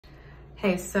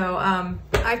Hey, so I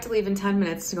have to leave in 10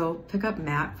 minutes to go pick up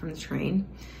Matt from the train.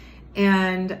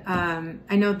 And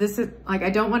I know this is, like,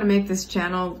 I don't want to make this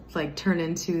channel, like, turn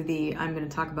into the I'm going to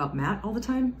talk about Matt all the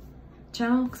time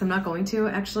channel, because I'm not going to,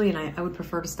 actually, and I would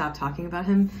prefer to stop talking about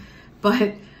him.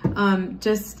 But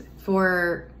just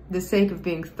for the sake of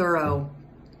being thorough,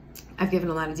 I've given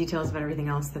a lot of details about everything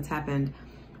else that's happened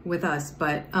with us.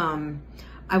 But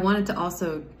I wanted to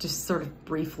also just sort of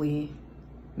briefly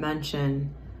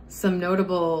mention some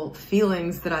notable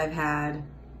feelings that I've had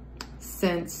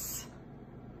since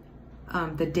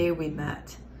the day we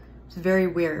met. It's very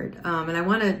weird.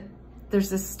 And there's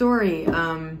this story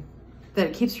that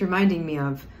it keeps reminding me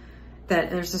of, that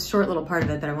there's this short little part of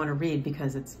it that I want to read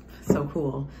because it's so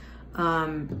cool.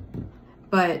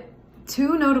 But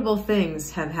two notable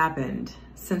things have happened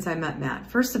since I met Matt.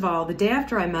 First of all, the day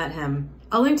after I met him,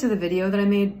 I'll link to the video that I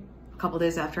made a couple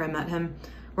days after I met him,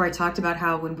 where I talked about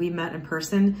how when we met in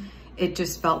person, it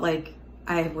just felt like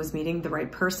I was meeting the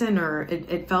right person, or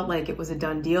it felt like it was a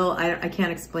done deal. I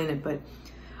can't explain it, but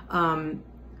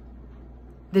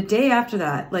the day after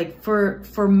that, like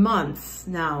for months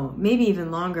now, maybe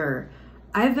even longer,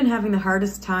 I've been having the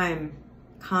hardest time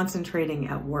concentrating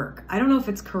at work. I don't know if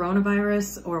it's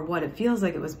coronavirus or what. It feels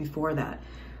like it was before that,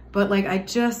 but like I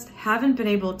just haven't been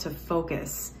able to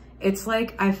focus. It's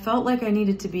like I felt like I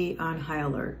needed to be on high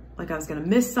alert, like I was gonna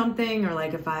miss something, or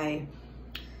like if I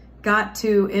got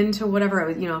into whatever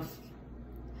I was,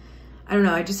 I don't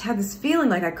know, I just had this feeling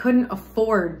like I couldn't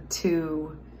afford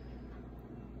to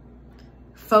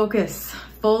focus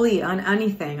fully on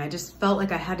anything. I just felt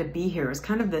like I had to be here. It was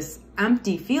kind of this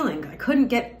empty feeling. I couldn't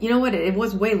get, it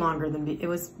was way longer than, it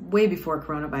was way before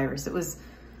coronavirus. It was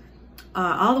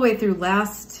all the way through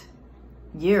last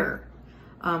year.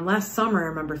 Last summer, I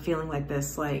remember feeling like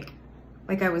this, like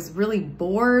I was really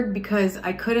bored because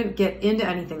I couldn't get into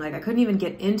anything. Like I couldn't even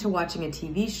get into watching a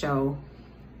TV show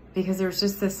because there was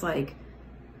just this like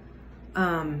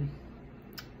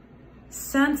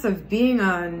sense of being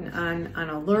on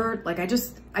alert. Like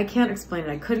I can't explain it.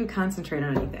 I couldn't concentrate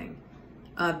on anything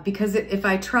because if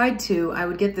I tried to, I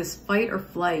would get this fight or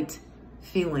flight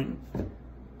feeling.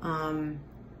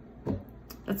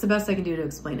 That's the best I can do to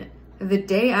explain it. The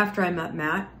day after I met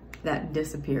Matt, that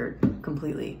disappeared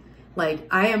completely. Like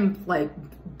I am like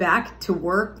back to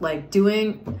work, like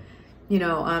doing,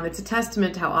 it's a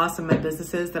testament to how awesome my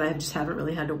business is that I just haven't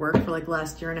really had to work for like the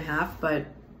last year and a half, but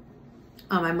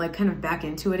I'm like kind of back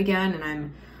into it again,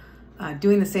 and I'm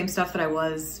doing the same stuff that I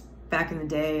was back in the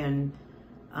day. And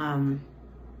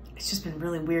it's just been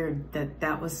really weird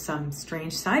that was some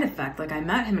strange side effect. Like I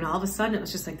met him and all of a sudden it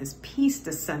was just like this peace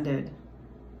descended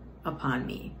upon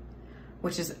me,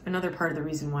 which is another part of the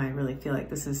reason why I really feel like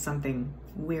this is something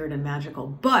weird and magical.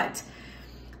 But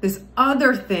this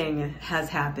other thing has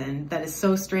happened that is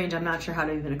so strange, I'm not sure how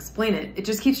to even explain it. It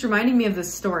just keeps reminding me of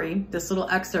this story, this little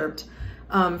excerpt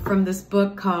from this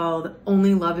book called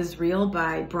Only Love is Real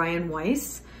by Brian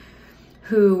Weiss,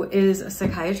 who is a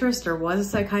psychiatrist, or was a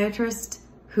psychiatrist,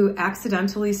 who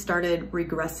accidentally started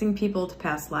regressing people to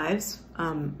past lives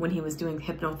when he was doing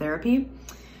hypnotherapy.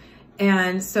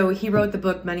 And so he wrote the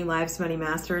book, Many Lives, Many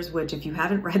Masters, which if you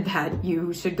haven't read that,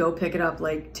 you should go pick it up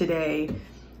like today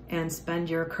and spend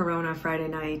your Corona Friday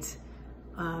night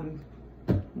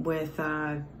with,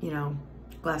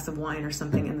 glass of wine or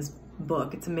something in this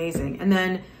book. It's amazing. And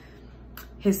then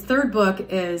his third book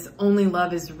is Only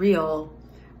Love is Real,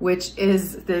 which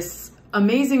is this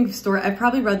amazing story. I've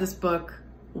probably read this book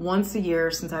once a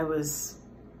year since I was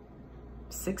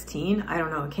 16. I don't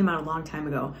know. It came out a long time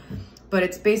ago. But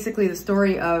it's basically the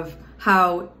story of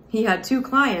how he had two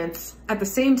clients at the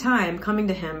same time coming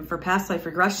to him for past life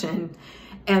regression,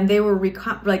 and they were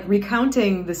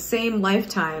recounting the same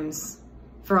lifetimes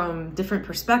from different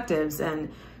perspectives.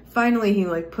 And finally he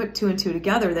like put two and two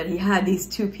together, that he had these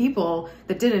two people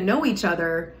that didn't know each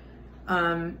other,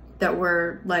 that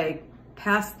were like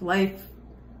past life,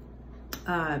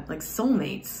 like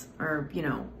soulmates, or,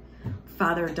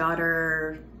 father,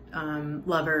 daughter,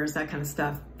 lovers, that kind of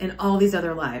stuff, in all these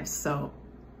other lives. So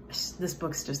this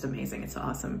book's just amazing. It's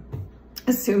awesome.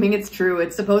 Assuming it's true.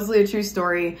 It's supposedly a true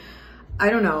story. I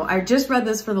don't know. I just read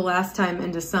this for the last time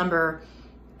in December,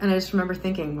 and I just remember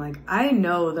thinking, like, I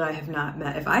know that I have not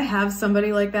met. If I have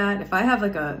somebody like that, if I have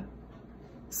like a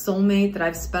soulmate that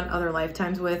I've spent other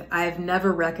lifetimes with, I've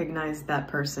never recognized that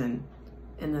person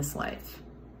in this life.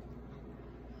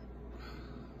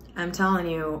 I'm telling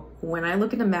you, when I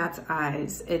look into Matt's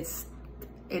eyes,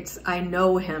 I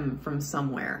know him from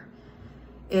somewhere.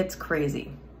 It's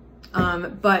crazy.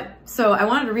 But so I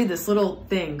wanted to read this little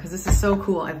thing because this is so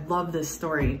cool. I love this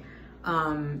story.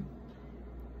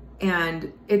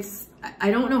 And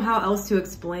I don't know how else to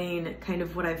explain kind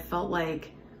of what I felt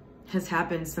like has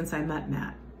happened since I met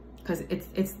Matt, because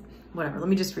it's whatever. Let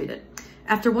me just read it.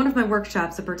 After one of my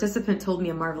workshops, a participant told me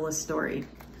a marvelous story.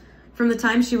 From the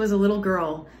time she was a little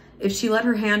girl, if she let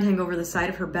her hand hang over the side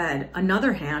of her bed,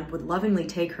 another hand would lovingly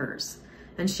take hers,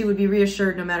 and she would be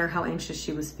reassured no matter how anxious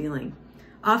she was feeling.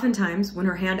 Oftentimes, when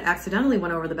her hand accidentally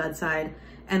went over the bedside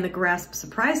and the grasp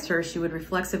surprised her, she would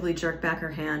reflexively jerk back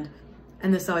her hand,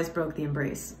 and this always broke the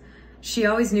embrace. She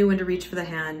always knew when to reach for the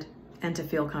hand and to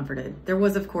feel comforted. There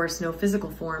was, of course, no physical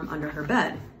form under her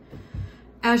bed.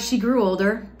 As she grew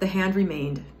older, the hand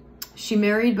remained. She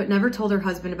married but never told her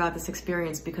husband about this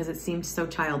experience because it seemed so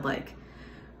childlike.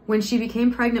 When she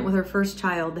became pregnant with her first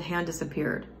child, the hand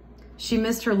disappeared. She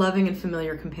missed her loving and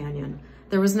familiar companion.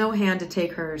 There was no hand to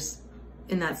take hers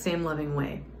in that same loving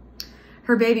way.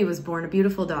 Her baby was born, a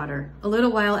beautiful daughter. A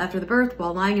little while after the birth,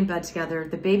 while lying in bed together,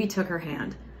 the baby took her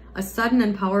hand. A sudden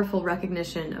and powerful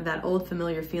recognition of that old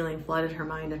familiar feeling flooded her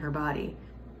mind and her body.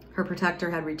 Her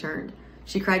protector had returned.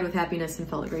 She cried with happiness and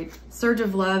felt a great surge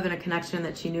of love and a connection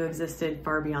that she knew existed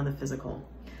far beyond the physical.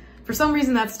 For some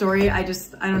reason, that story, I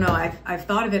don't know, I've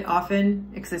thought of it often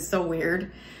because it's so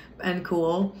weird and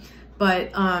cool, but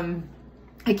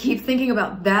I keep thinking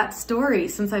about that story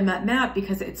since I met Matt,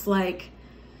 because it's like,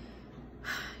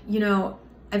 you know,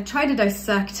 I've tried to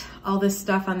dissect all this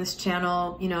stuff on this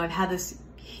channel. You know, I've had this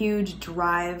huge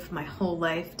drive my whole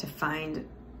life to find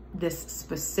this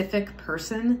specific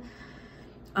person.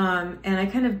 And I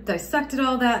kind of dissected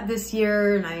all that this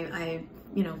year, and I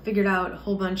you know, figured out a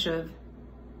whole bunch of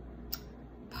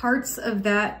parts of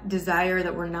that desire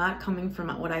that were not coming from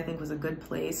what I think was a good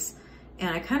place.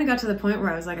 And I kind of got to the point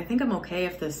where I was like, I think I'm okay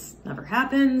if this never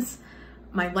happens.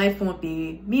 My life won't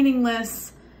be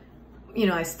meaningless. You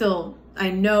know, I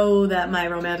know that my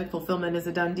romantic fulfillment is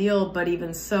a done deal, but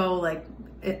even so, like,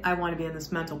 I want to be in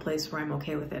this mental place where I'm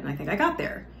okay with it. And I think I got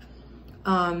there.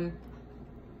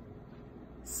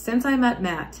 Since I met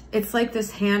Matt, it's like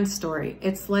this hand story.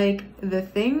 It's like the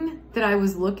thing that I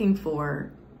was looking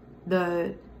for,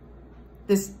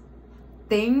 this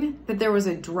thing that there was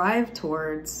a drive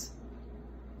towards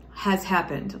has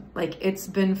happened. Like, it's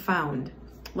been found.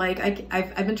 Like,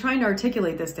 I've been trying to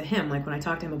articulate this to him, like when I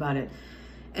talk to him about it,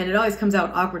 and it always comes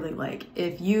out awkwardly. Like,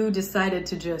 if you decided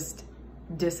to just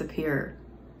disappear,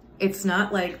 it's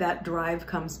not like that drive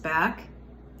comes back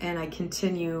and I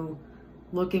continue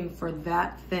looking for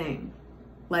that thing.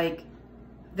 Like,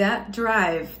 that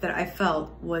drive that I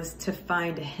felt was to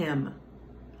find him.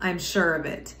 I'm sure of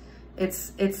it.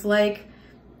 It's like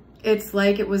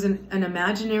it was an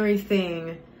imaginary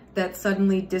thing that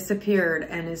suddenly disappeared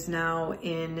and is now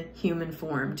in human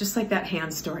form. Just like that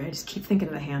hand story. I just keep thinking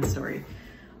of the hand story.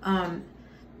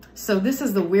 So this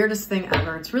is the weirdest thing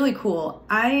ever. It's really cool.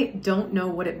 I don't know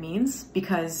what it means,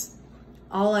 because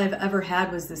all I've ever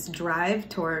had was this drive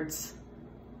towards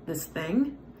this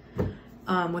thing,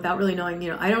 without really knowing,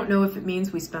 you know, I don't know if it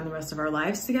means we spend the rest of our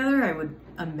lives together. I would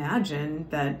imagine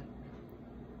that,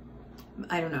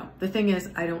 I don't know. The thing is,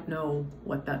 I don't know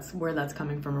where that's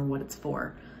coming from or what it's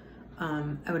for.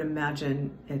 I would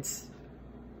imagine it's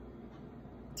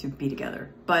to be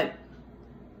together. But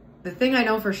the thing I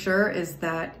know for sure is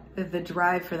that the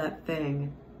drive for that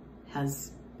thing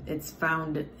it's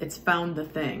found the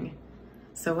thing.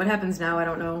 So what happens now, I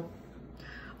don't know.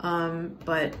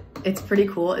 But it's pretty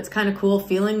cool. It's kind of cool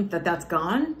feeling that that's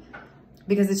gone,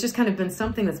 because it's just kind of been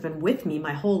something that's been with me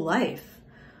my whole life.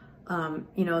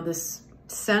 You know, this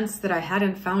sense that I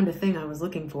hadn't found a thing I was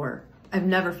looking for. I've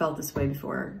never felt this way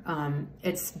before.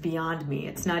 It's beyond me.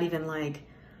 It's not even like,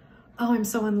 oh, I'm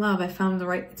so in love, I found the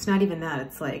right, it's not even that.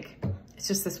 It's like, it's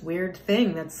just this weird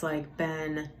thing that's like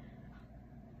been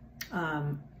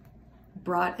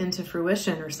brought into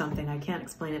fruition or something. I can't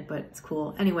explain it, but it's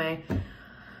cool. Anyway,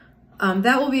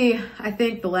 that will be, I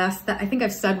think, the last, I think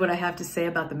I've said what I have to say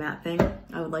about the Matt thing.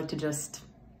 I would like to just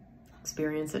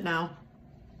experience it now.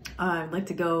 I'd like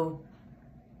to go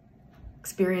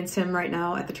experience him right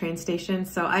now at the train station.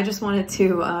 So I just wanted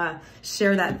to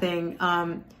share that thing.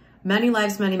 Many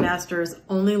Lives, Many Masters,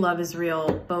 Only Love is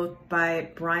Real, both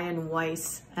by Brian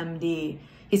Weiss, MD.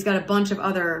 He's got a bunch of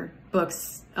other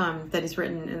books that he's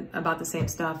written about the same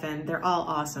stuff, and they're all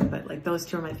awesome, but like those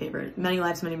two are my favorite. Many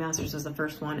Lives, Many Masters is the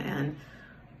first one, and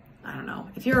I don't know,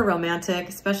 if you're a romantic,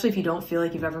 especially if you don't feel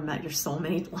like you've ever met your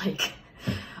soulmate, like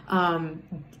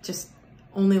just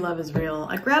Only Love is Real.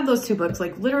 I grabbed those two books,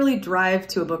 like literally drive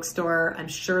to a bookstore, I'm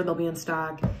sure they'll be in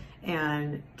stock,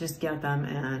 and just get them,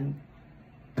 and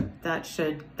that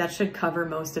should cover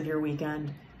most of your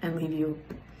weekend and leave you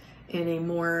in a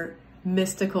more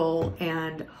mystical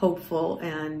and hopeful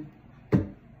and, I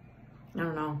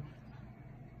don't know,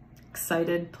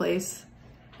 excited place.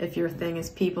 If your thing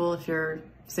is people, if you're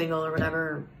single or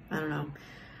whatever, I don't know.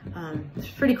 It's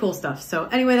pretty cool stuff. So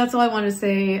anyway, that's all I wanted to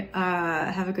say.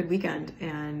 Have a good weekend,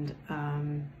 and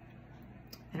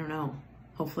I don't know.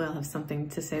 Hopefully I'll have something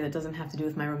to say that doesn't have to do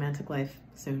with my romantic life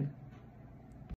soon.